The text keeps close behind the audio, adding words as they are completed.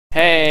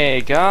Hey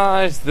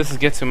guys, this is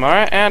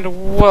Getsumara,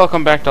 and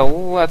welcome back to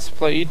Let's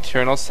Play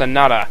Eternal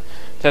Sonata.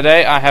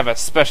 Today I have a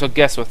special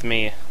guest with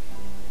me.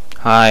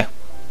 Hi.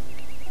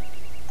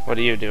 What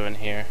are you doing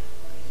here?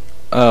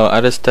 Oh, I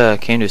just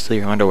came to steal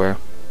your underwear.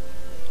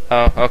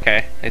 Oh,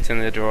 okay. It's in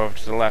the drawer over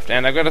to the left.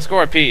 And I've got a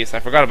score piece. I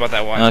forgot about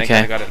that one. Okay.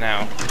 Thank God I got it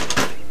now.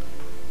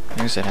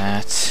 Where's it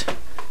at?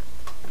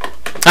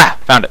 Ah!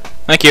 Found it.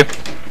 Thank you.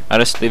 I'll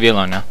just leave you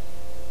alone now.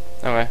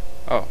 Okay.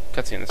 Oh,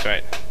 cutscene, that's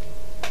right.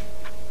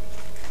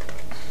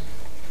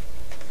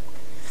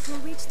 We'll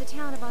reach the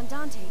town of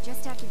Andante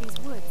just after these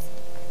woods.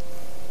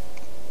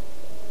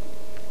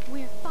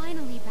 We're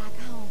finally back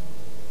home.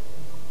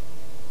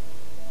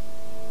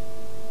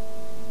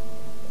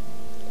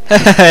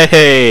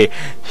 Hey!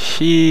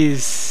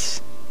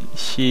 She's...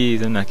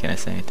 I'm not gonna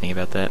say anything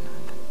about that.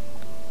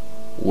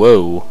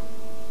 Whoa.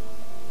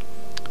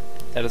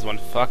 That is one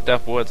fucked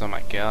up woods, oh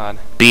my god.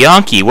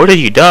 Bianchi, what have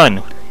you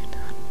done?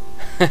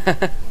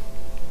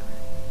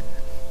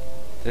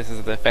 This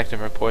is the effect of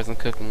her poison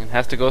cooking. It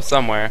has to go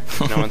somewhere.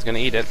 No one's gonna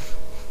eat it.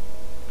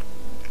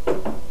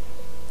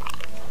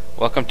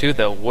 Welcome to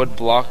the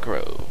Woodblock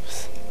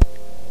Groves.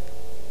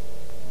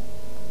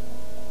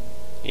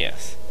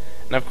 Yes.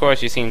 And of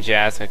course you've seen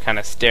Jazz kind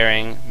of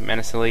staring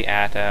menacingly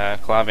at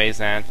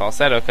Claves and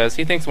Falsetto because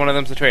he thinks one of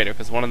them's a traitor,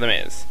 because one of them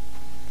is.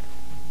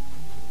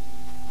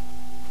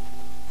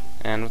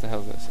 And what the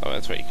hell is this? Oh,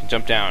 that's right, you can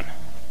jump down.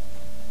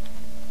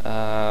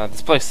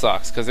 This place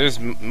sucks, because there's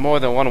more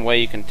than one way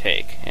you can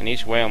take, and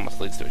each way almost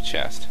leads to a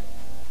chest.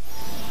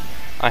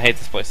 I hate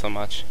this place so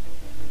much.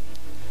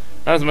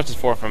 Not as much as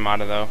 4 from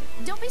Mata, though.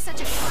 Don't be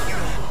such a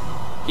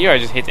Here I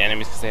just hate the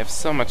enemies because they have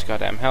so much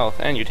goddamn health,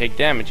 and you take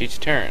damage each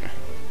turn.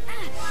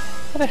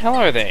 Where the hell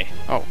are they?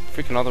 Oh,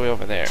 freaking all the way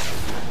over there.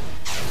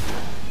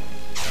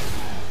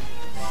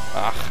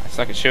 Ugh, I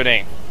suck at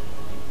shooting.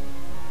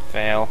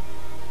 Fail.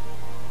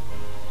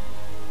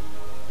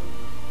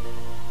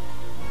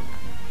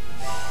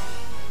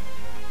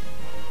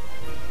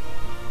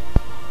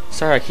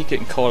 Sorry, I keep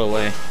getting called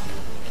away.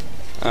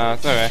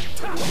 It's alright.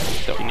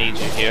 Don't need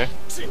you here.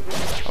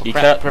 Oh You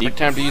crap, cut- perfect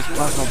time to use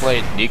Plasma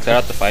Blade. Do you cut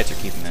out the fights or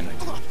keep them in?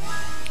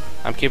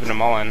 I'm keeping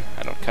them all in.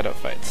 I don't cut out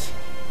fights.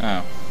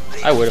 Oh.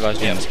 I would if I was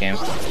doing this game.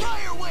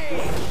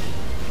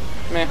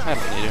 Man, I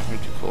don't need it. I'm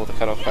too cool to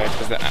cut out fights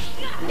because the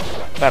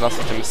battle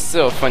system is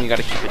so fun, you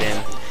gotta keep it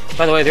in.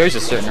 By the way, there is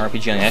a certain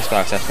RPG on the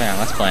Xbox I found.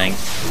 Let's playing.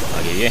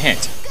 I'll give you a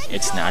hint.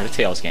 It's not a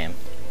Tales game.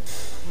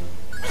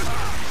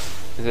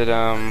 Is it,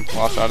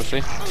 Lost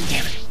Odyssey?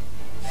 Damn it.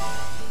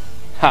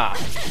 Ha!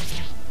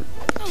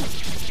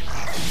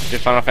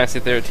 Did Final Fantasy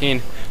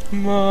 13.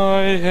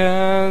 My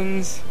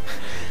hands,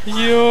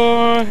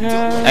 your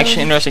hands.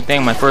 Actually, interesting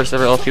thing, my first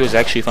ever LP was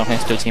actually Final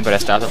Fantasy 13, but I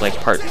stopped at like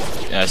part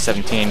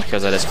 17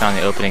 because I just found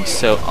the opening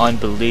so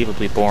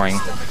unbelievably boring.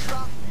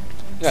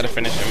 You gotta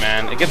finish it,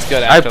 man. It gets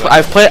good after.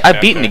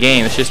 I've beaten the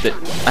game. It's just that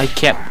I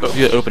can't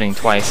do the opening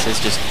twice. It's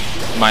just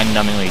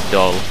mind-numbingly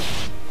dull.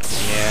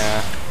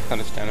 Yeah,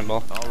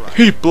 understandable.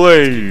 Heat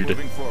Blade.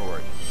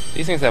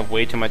 These things have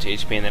way too much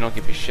HP and they don't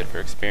give you shit for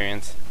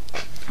experience.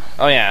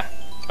 Oh yeah.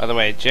 By the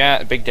way,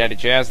 Big Daddy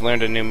Jazz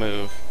learned a new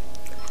move.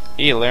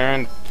 He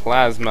learned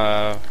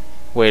Plasma.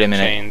 Wait a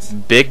minute. Chains.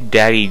 Big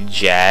Daddy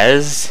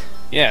Jazz?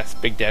 Yes,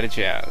 Big Daddy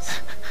Jazz.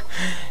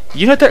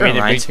 You know what that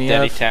Comedian reminds Big me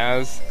Daddy of?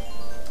 Taz.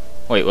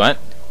 Wait, what?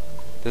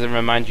 Does it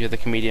remind you of the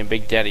comedian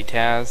Big Daddy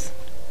Taz?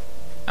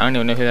 I don't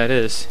even know who that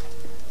is.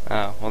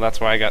 Oh, well that's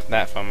where I got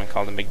that from and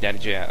called him Big Daddy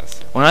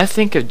Jazz. When I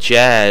think of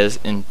Jazz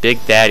and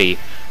Big Daddy,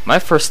 my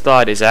first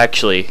thought is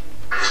actually,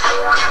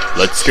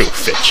 let's go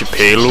fetch a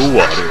pail of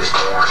water.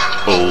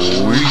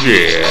 Oh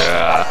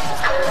yeah.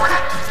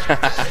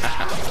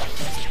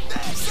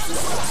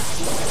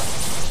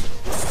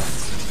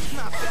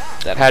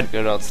 That had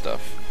good old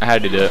stuff. I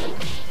had to do it.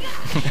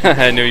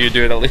 I knew you'd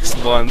do it at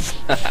least once.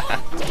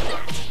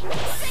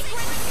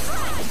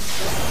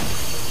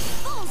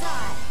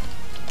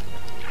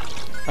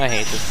 I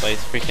hate this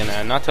place.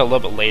 Freaking, not till a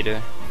little bit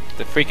later.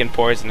 The freaking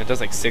poison, it does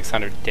like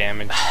 600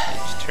 damage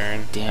each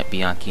turn. Damn it,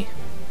 Bianchi.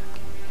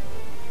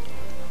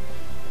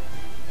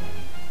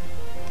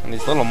 And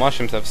these little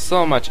mushrooms have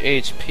so much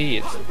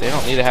HP. They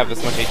don't need to have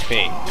this much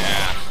HP.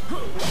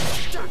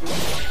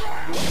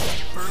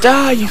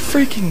 Die, you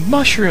freaking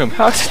mushroom!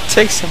 How does it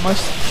take so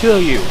much to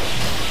kill you?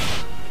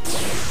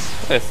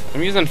 This,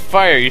 I'm using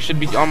fire. You should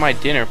be on my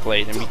dinner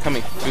plate and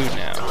becoming food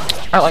now.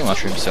 I like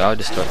mushrooms, so I would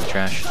just throw it in the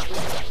trash.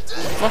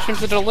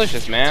 Mushrooms are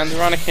delicious, man.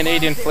 They're on a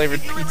Canadian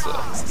flavored pizza.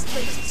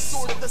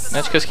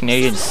 That's because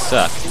Canadians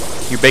suck.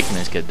 Your bacon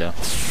is good, though.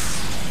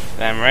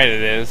 Damn right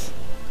it is.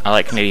 I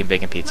like Canadian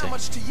bacon pizza.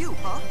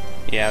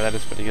 Yeah, that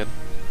is pretty good.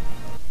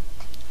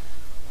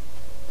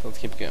 So let's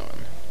keep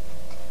going.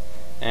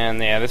 And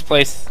yeah, this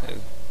place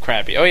is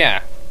crappy. Oh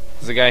yeah,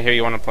 there's a guy here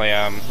you want to play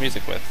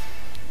music with.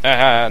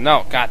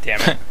 No, god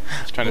damn it.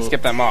 Just trying to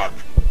skip that mob.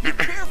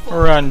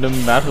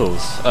 Random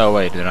battles. Oh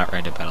wait, they're not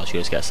random battles. You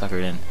just got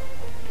suckered in.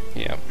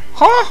 Yep.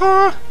 Ha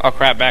ha! Oh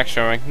crap, back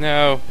showing.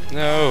 No,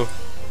 no.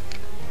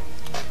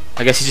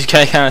 I guess you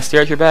just kind of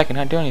stare at your back and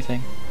not do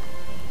anything.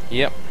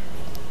 Yep.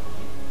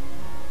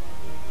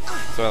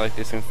 why I like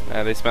these things.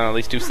 They spend at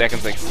least 2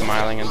 seconds like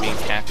smiling and being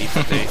happy,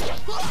 but they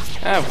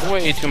have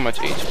way too much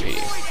HP.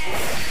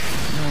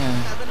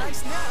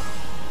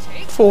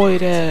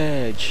 Void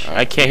Edge.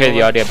 I can't hear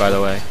the audio, by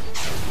the way.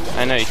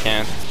 I know you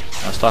can't.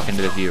 I was talking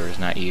to the viewers,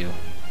 not you.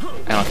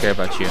 I don't care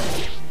about you.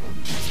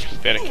 You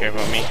better care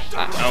about me.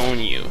 I own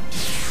you.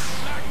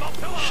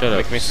 Shut up,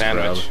 Make me a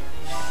sandwich. scrub.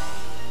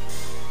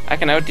 I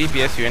can out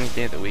DPS you any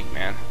day of the week,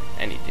 man.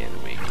 Any day of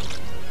the week.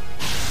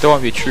 Don't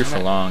want to be true for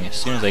long. As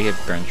soon as I get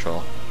burn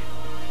troll.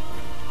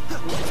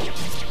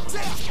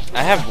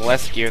 I have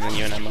less gear than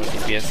you and I'm out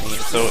DPSing you,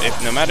 so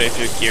if no matter if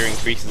your gear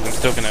increases, I'm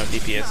still gonna out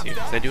DPS you,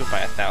 because I do it by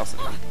 1,000.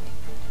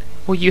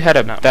 Well, you had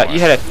a Not you more.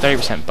 had a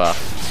 30%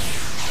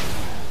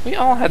 buff. We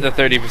all had the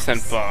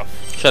 30%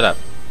 buff. Shut up.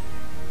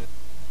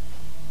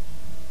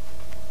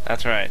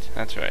 That's right,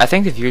 that's right. I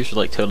think the viewers are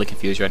like totally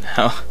confused right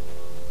now.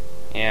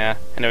 Yeah.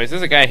 Anyways,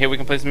 there's a guy here we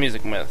can play some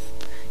music with.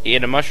 He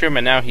ate a mushroom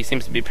and now he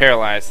seems to be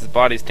paralyzed. His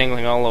body's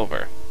tingling all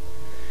over.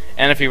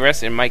 And if he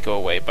rests, it might go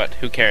away, but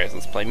who cares?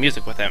 Let's play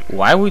music with him.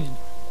 Why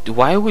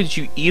would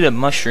you eat a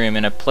mushroom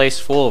in a place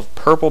full of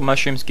purple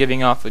mushrooms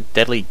giving off a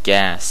deadly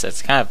gas?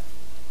 That's kind of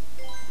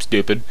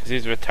stupid. Because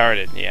he's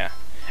retarded, yeah.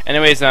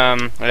 Anyways,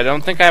 I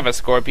don't think I have a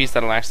score piece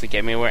that'll actually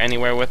get me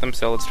anywhere with him,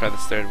 so let's try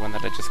this third one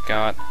that I just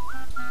got.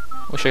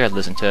 Wish I could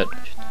listen to it.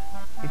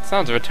 It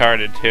sounds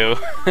retarded, too.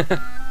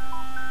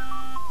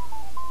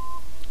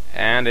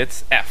 And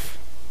it's F.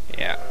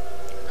 Yeah.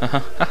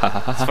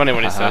 It's funny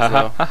when he says,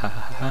 though.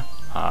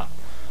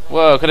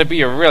 Whoa, could it be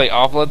you're really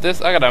awful at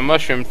this? I got a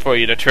mushroom for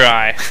you to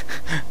try.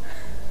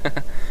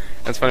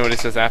 That's funny what he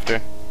says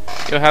after.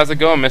 Yo, how's it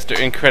going, Mr.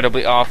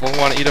 Incredibly Awful?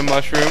 Want to eat a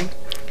mushroom?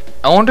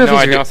 I wonder No,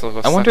 I if also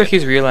go suck if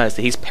he's realized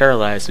that he's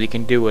paralyzed, so we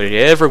can do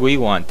whatever we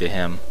want to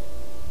him.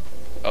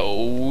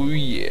 Oh,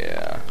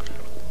 yeah.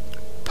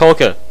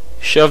 Polka,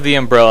 shove the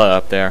umbrella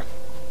up there.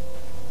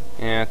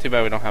 Yeah, too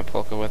bad we don't have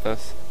Polka with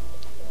us.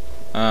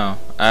 Oh,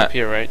 Up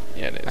here, right?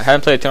 Yeah, it I is.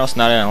 haven't played Eternal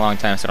Sonata in a long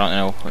time, so I don't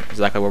know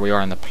exactly where we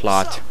are in the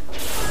plot.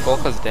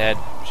 Polka's dead.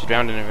 She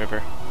drowned in a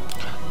river.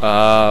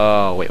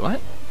 Oh, wait,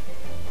 what?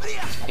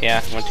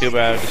 Yeah, when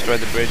Tuba destroyed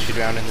the bridge, she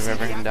drowned in the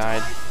river and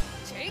died.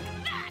 Take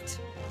that!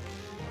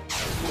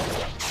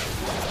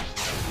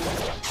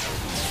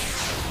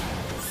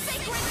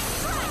 Sacred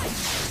strike!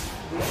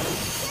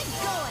 Get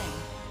going!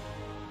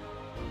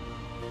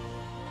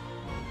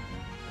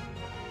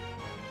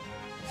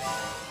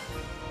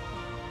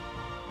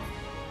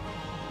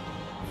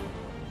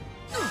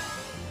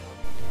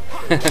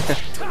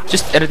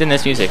 Just edit in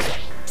this music.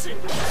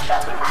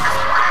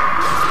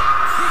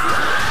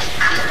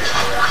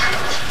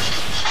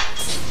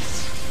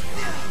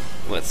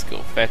 Let's go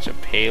fetch a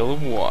pail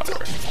of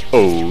water.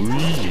 Oh,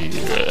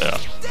 yeah.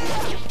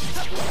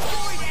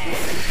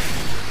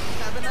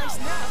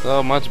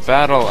 So much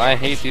battle. I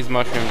hate these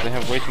mushrooms. They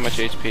have way too much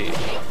HP.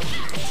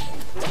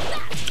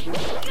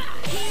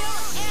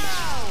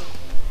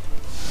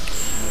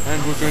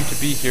 And we're going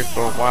to be here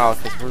for a while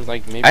because we're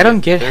like maybe. I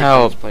don't get at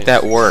how 13th place.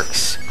 that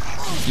works.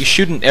 You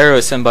shoot an arrow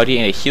at somebody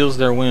and it heals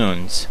their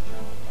wounds.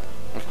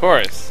 Of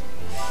course.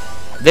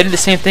 They did the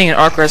same thing in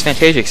Arc Rise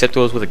Fantasia, except it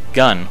was with a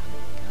gun.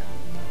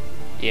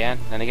 Yeah.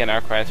 Then again,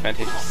 Arc Rise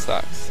Fantasia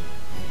sucks.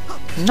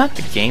 Not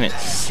the game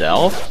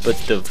itself, but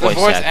the The voice,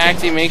 voice acting.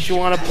 acting makes you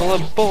want to pull a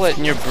bullet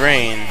in your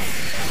brain.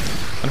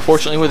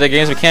 Unfortunately, with the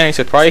game's mechanics,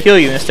 it'd probably heal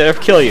you instead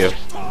of kill you.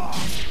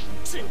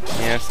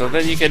 Yeah. So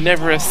then you can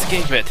never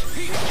escape it.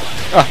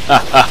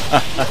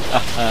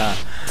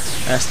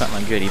 That's not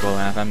my good evil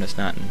laugh. I'm just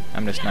not in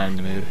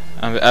the mood.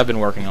 I've been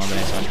working all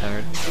day, so I'm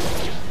tired.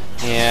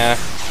 Yeah.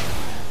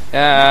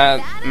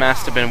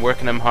 Master been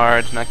working him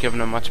hard, not giving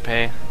him much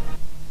pay.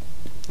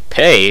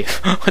 Pay?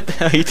 What the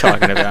hell are you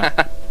talking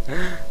about?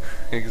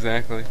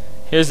 Exactly.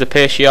 Here's the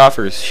pay she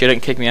offers. She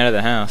didn't kick me out of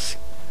the house.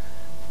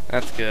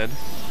 That's good.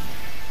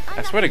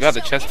 I swear to God,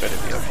 the chest better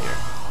be up here.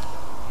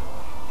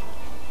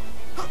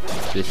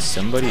 Did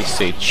somebody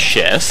say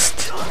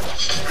chest?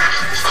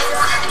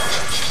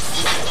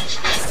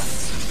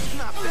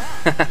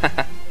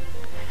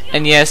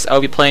 And yes,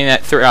 I'll be playing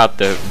that throughout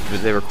the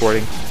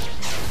recording.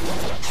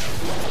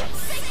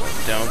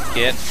 Don't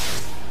get...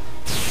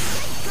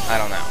 I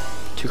don't know.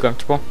 Too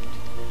comfortable?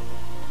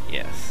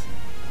 Yes.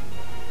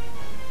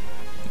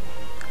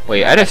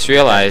 Wait, I just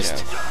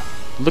realized.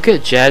 Look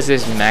at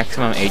Jazz's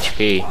maximum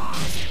HP.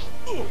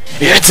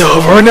 It's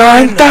over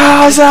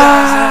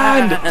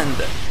 9,000!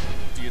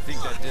 Do you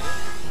think that did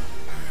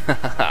it?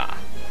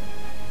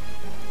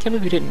 Can't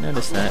believe you didn't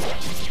notice that.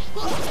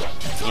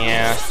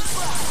 Yeah. It's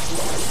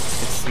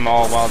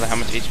small while how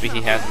much HP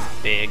he has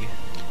is big.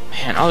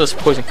 Man, all this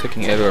poison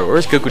cooking everywhere.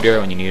 Where's Gokudera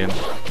when you need him?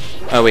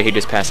 Oh wait, he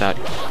just passed out.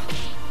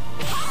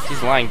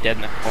 He's lying dead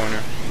in the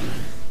corner.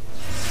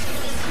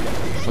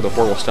 With a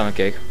horrible stomach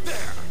ache.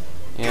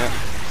 Yeah.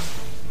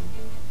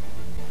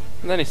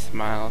 And then he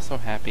smiles, so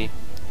happy.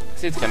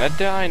 'Cause he's gonna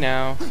die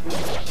now.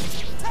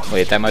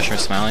 Wait, that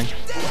mushroom's smiling?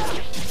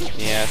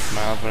 Yeah, it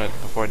smiles when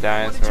before it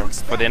dies, or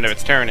before the end of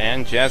its turn,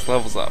 and Jazz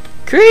levels up.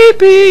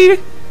 Creepy!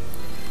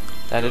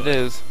 That it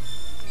is.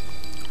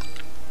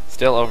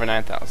 Still over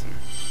 9,000.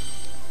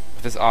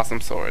 With this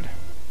awesome sword.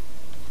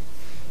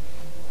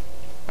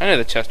 I knew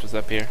the chest was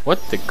up here.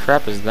 What the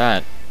crap is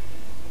that?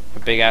 A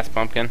big ass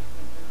pumpkin.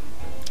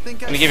 I'm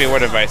gonna give you a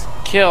word of advice.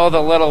 Kill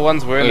the little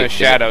ones. We're in Wait, the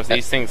shadows. it-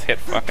 These things hit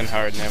fucking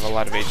hard and they have a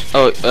lot of HP.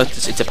 Oh,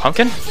 it's a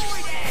pumpkin?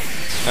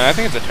 I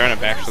think it's a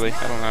turnip actually.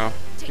 I don't know.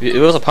 It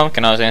was a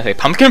pumpkin. I was gonna say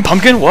pumpkin,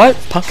 pumpkin, what?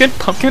 Pumpkin,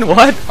 pumpkin,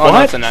 what? Oh, what?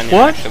 no, it's an onion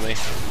what? actually.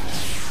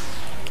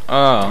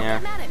 Oh. Yeah.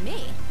 Mad at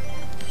me.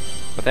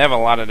 But they have a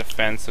lot of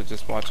defense, so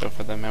just watch out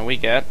for them. And we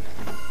get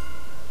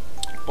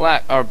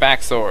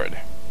back sword.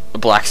 A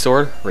black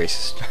sword?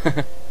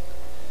 Racist.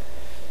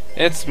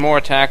 It's more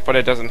attack, but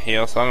it doesn't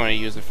heal, so I'm gonna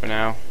use it for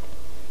now.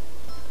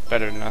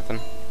 Better than nothing.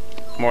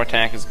 More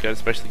attack is good,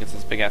 especially against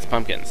those big ass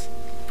pumpkins.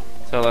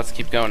 So let's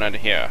keep going under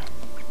here.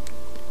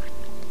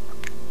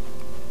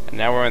 And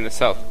now we're in the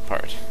south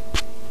part.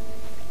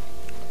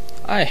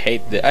 I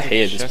hated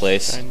this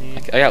place.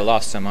 I got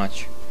lost so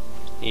much.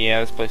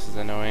 Yeah, this place is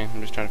annoying. I'm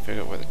just trying to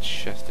figure out where the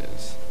chest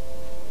is.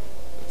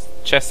 There's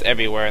chests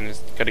everywhere, and there's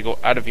gotta go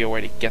out of your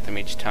way to get them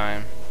each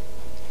time.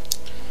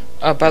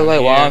 Oh, by the way,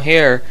 while I'm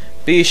here,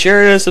 be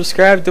sure to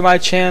subscribe to my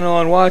channel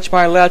and watch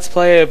my Let's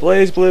Play of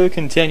Blaze Blue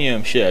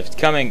Continuum Shift,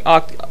 coming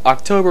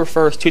October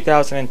 1st,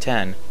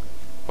 2010.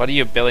 What are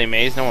you, Billy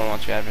Mays? No one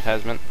wants your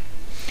advertisement.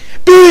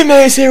 Billy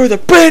Mays here with a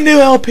brand new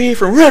LP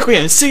from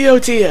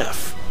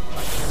RequiemCOTF.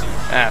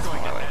 That's more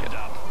like it.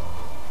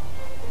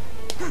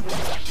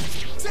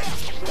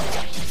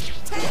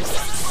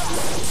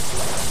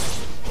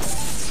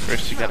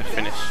 First you gotta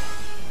finish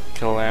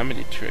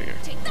Calamity Trigger.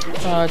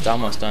 Oh, it's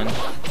almost done.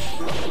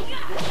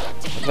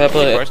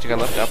 First you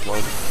gotta left to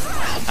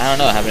upload. I don't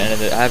know. I haven't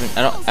edited.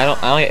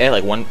 I only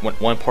edit like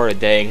one part a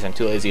day because I'm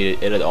too lazy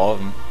to edit all of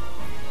them.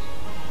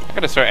 I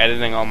gotta start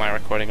editing all my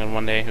recording on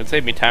one day. It would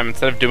save me time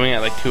instead of doing it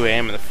at like 2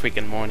 AM in the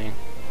freaking morning.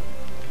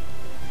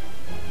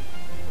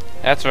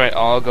 That's right,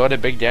 I'll go to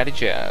Big Daddy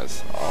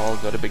Jazz. I'll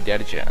go to Big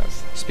Daddy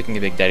Jazz. Speaking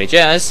of Big Daddy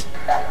Jazz.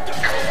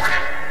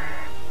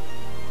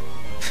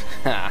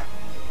 Ha.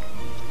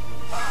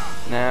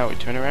 Now we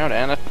turn around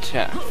and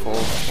attack full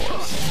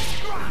force.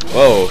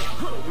 Whoa.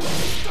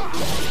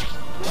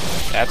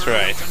 That's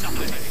right.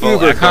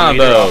 Uber Echo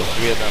combo. meter off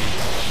 3 of them.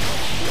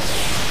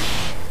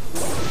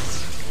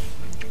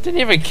 Didn't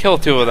even kill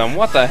 2 of them.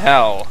 What the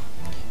hell?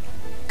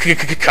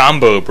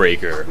 Combo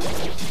breaker.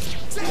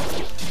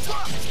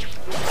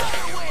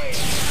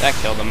 That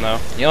killed them though.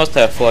 You almost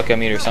have full echo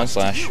meter sun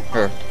slash.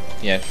 Or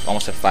yeah,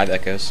 almost have 5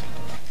 echoes.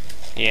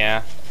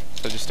 Yeah.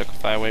 So I just stuck a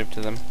fire wave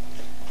to them.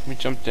 Let me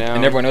jump down.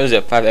 And everyone knows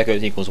that 5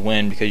 echoes equals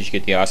win because you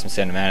get the awesome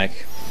cinematic.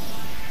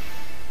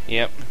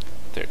 Yep.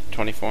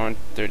 24 and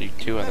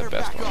 32 are the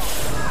best ones.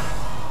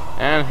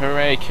 And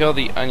hooray, kill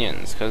the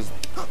onions, because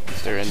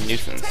they're a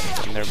nuisance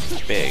and they're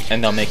big.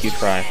 And they'll make you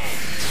cry.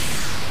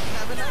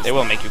 They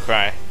will make you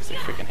cry, because they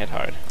freaking hit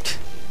hard.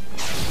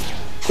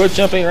 Quit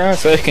jumping around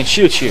so I can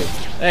shoot you.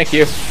 Thank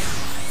you.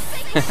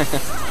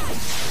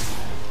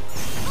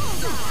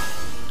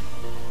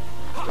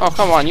 Oh,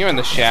 come on, you're in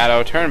the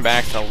shadow. Turn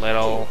back to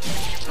little.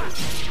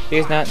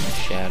 He's not in the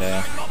shadow.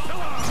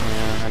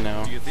 Yeah, I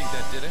know.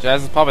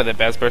 Jazz is probably the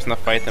best person to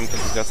fight them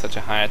because he's got such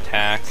a high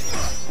attack.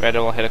 Red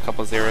will hit a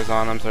couple zeros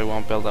on him so he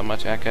won't build up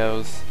much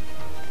echoes.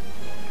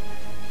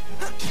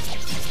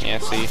 Yeah,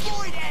 see?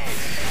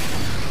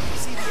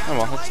 Oh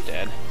well, it's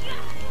dead.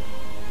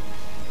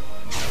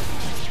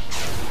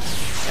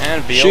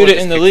 And Viola shoot it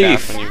just in the kicks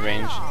leaf. ass when you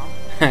range.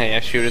 Yeah,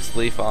 shoot its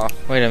leaf off.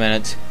 Wait a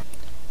minute.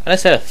 I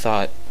just had a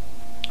thought.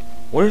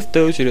 What if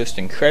those are just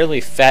incredibly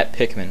fat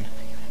Pikmin?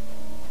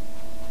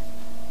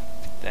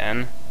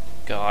 Then,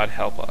 God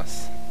help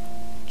us.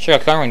 Sugar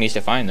Conroy needs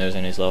to find those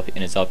in his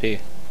LP.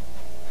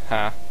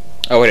 Huh.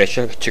 Oh wait,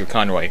 Sugar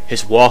Conroy.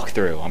 His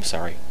walkthrough. I'm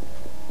sorry.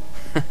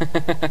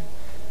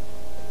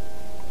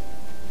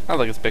 I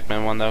like his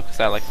Pikmin one though, because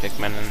I like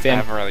Pikmin and I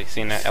haven't really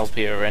seen an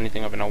LP or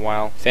anything of it in a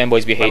while.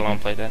 Fanboys be Let alone hating.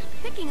 played it.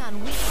 Picking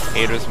on weak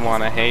Haters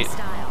wanna hate.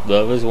 style.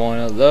 Lovers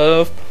wanna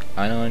love.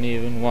 I don't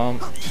even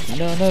want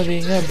none of the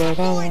above.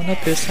 I wanna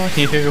piss on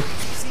you.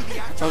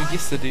 Oh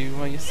yes I do,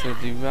 oh yes I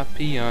do, I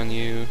pee on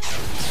you.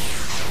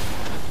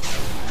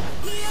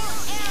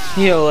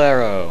 Heal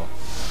arrow.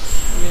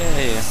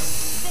 Yay.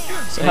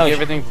 Somehow, Make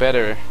everything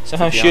better.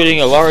 somehow to be shooting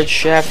a honest. large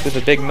shaft with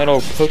a big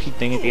metal pokey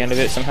thing at the end of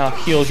it somehow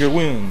heals your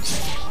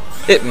wounds.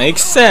 It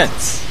makes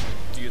sense.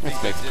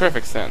 This makes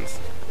perfect sense.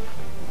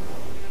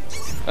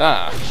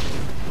 Ah.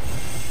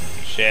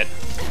 Shit.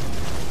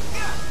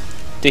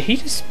 Did he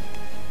just?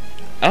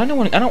 I don't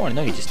want to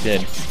know. He just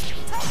did.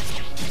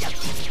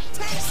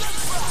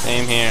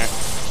 Same here.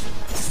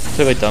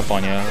 Took a dump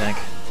on you, I think.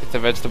 It's a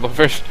vegetable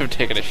version of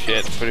taking a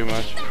shit, pretty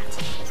much.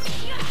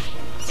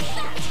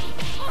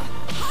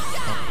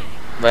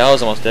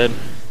 Viola's almost dead.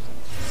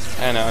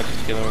 I know, I'll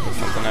just deal with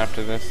something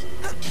after this.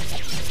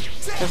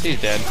 Because he's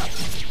dead.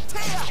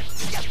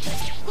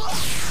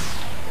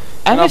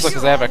 I And also miss,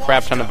 because I have a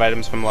crap ton of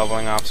items from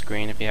leveling off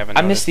screen, if you haven't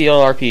I noticed. miss the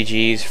old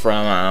RPGs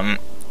from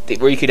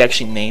where you could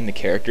actually name the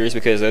characters,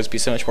 because those would be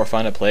so much more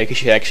fun to play.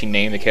 Because you could actually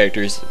name the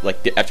characters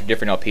like after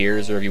different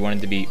LPers, or if you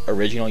wanted to be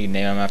original, you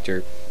name them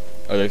after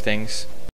other things.